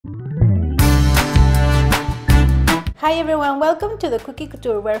Hi everyone, welcome to the Cookie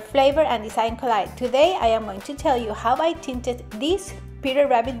Couture where flavor and design collide. Today I am going to tell you how I tinted this Peter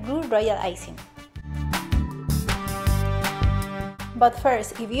Rabbit Blue Royal Icing. But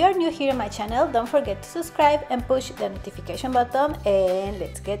first, if you are new here on my channel, don't forget to subscribe and push the notification button, and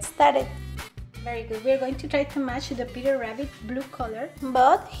let's get started. Very good, we're going to try to match the Peter Rabbit blue color,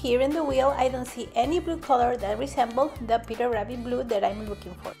 but here in the wheel I don't see any blue color that resembles the Peter Rabbit blue that I'm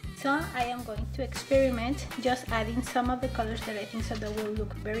looking for. So I am going to experiment just adding some of the colors that I think so that will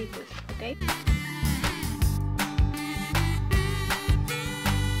look very good, okay?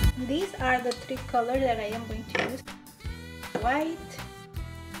 These are the three colors that I am going to use: white,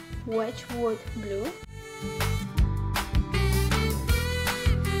 Wedgwood blue,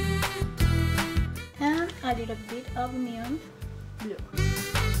 and a little bit of neon blue.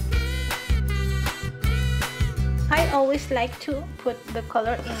 I always like to put the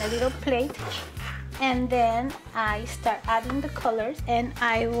color in a little plate and then I start adding the colors and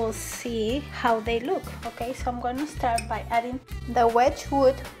I will see how they look. Okay, so I'm going to start by adding the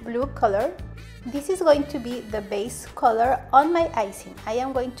Wedgwood blue color. This is going to be the base color on my icing. I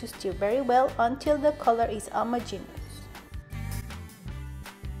am going to stir very well until the color is homogeneous.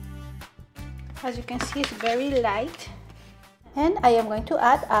 As you can see, it's very light, and I am going to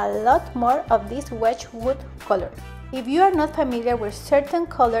add a lot more of this Wedgwood color. If you are not familiar with certain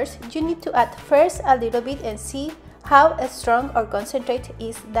colors, you need to add first a little bit and see how strong or concentrated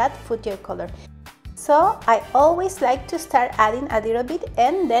is that fuchsia color. So I always like to start adding a little bit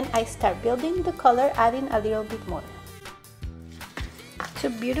and then I start building the color, adding a little bit more. It's a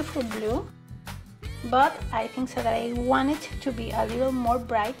beautiful blue, but I think so that I want it to be a little more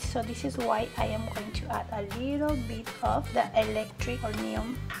bright, so this is why I am going to add a little bit of the electric or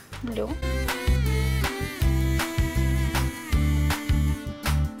neon blue.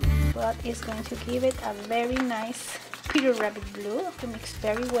 But it's going to give it a very nice Peter Rabbit blue to mix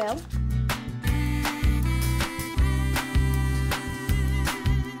very well.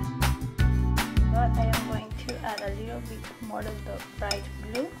 But I am going to add a little bit more of the bright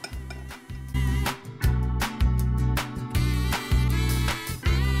blue.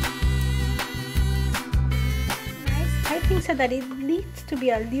 I think so that it needs to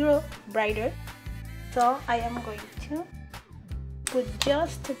be a little brighter, so I am going to put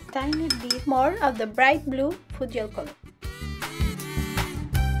just a tiny bit more of the bright blue fuchsia color.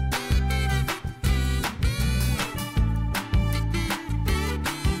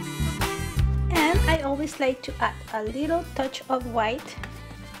 And I always like to add a little touch of white.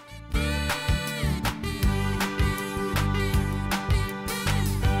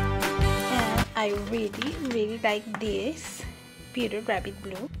 I really like this Peter Rabbit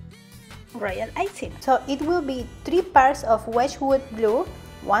Blue Royal Icing. So it will be 3 parts of Wedgwood blue,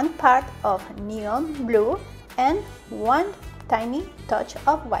 1 part of neon blue, and 1 tiny touch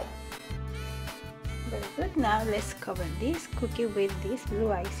of white. Very good. Now let's cover this cookie with this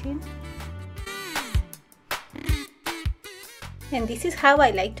blue icing. And this is how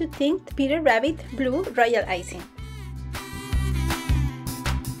I like to tint Peter Rabbit Blue Royal Icing.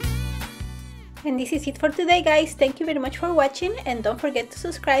 And this is it for today, guys. Thank you very much for watching, and don't forget to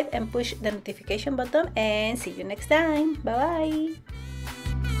subscribe and push the notification button, and see you next time. Bye bye.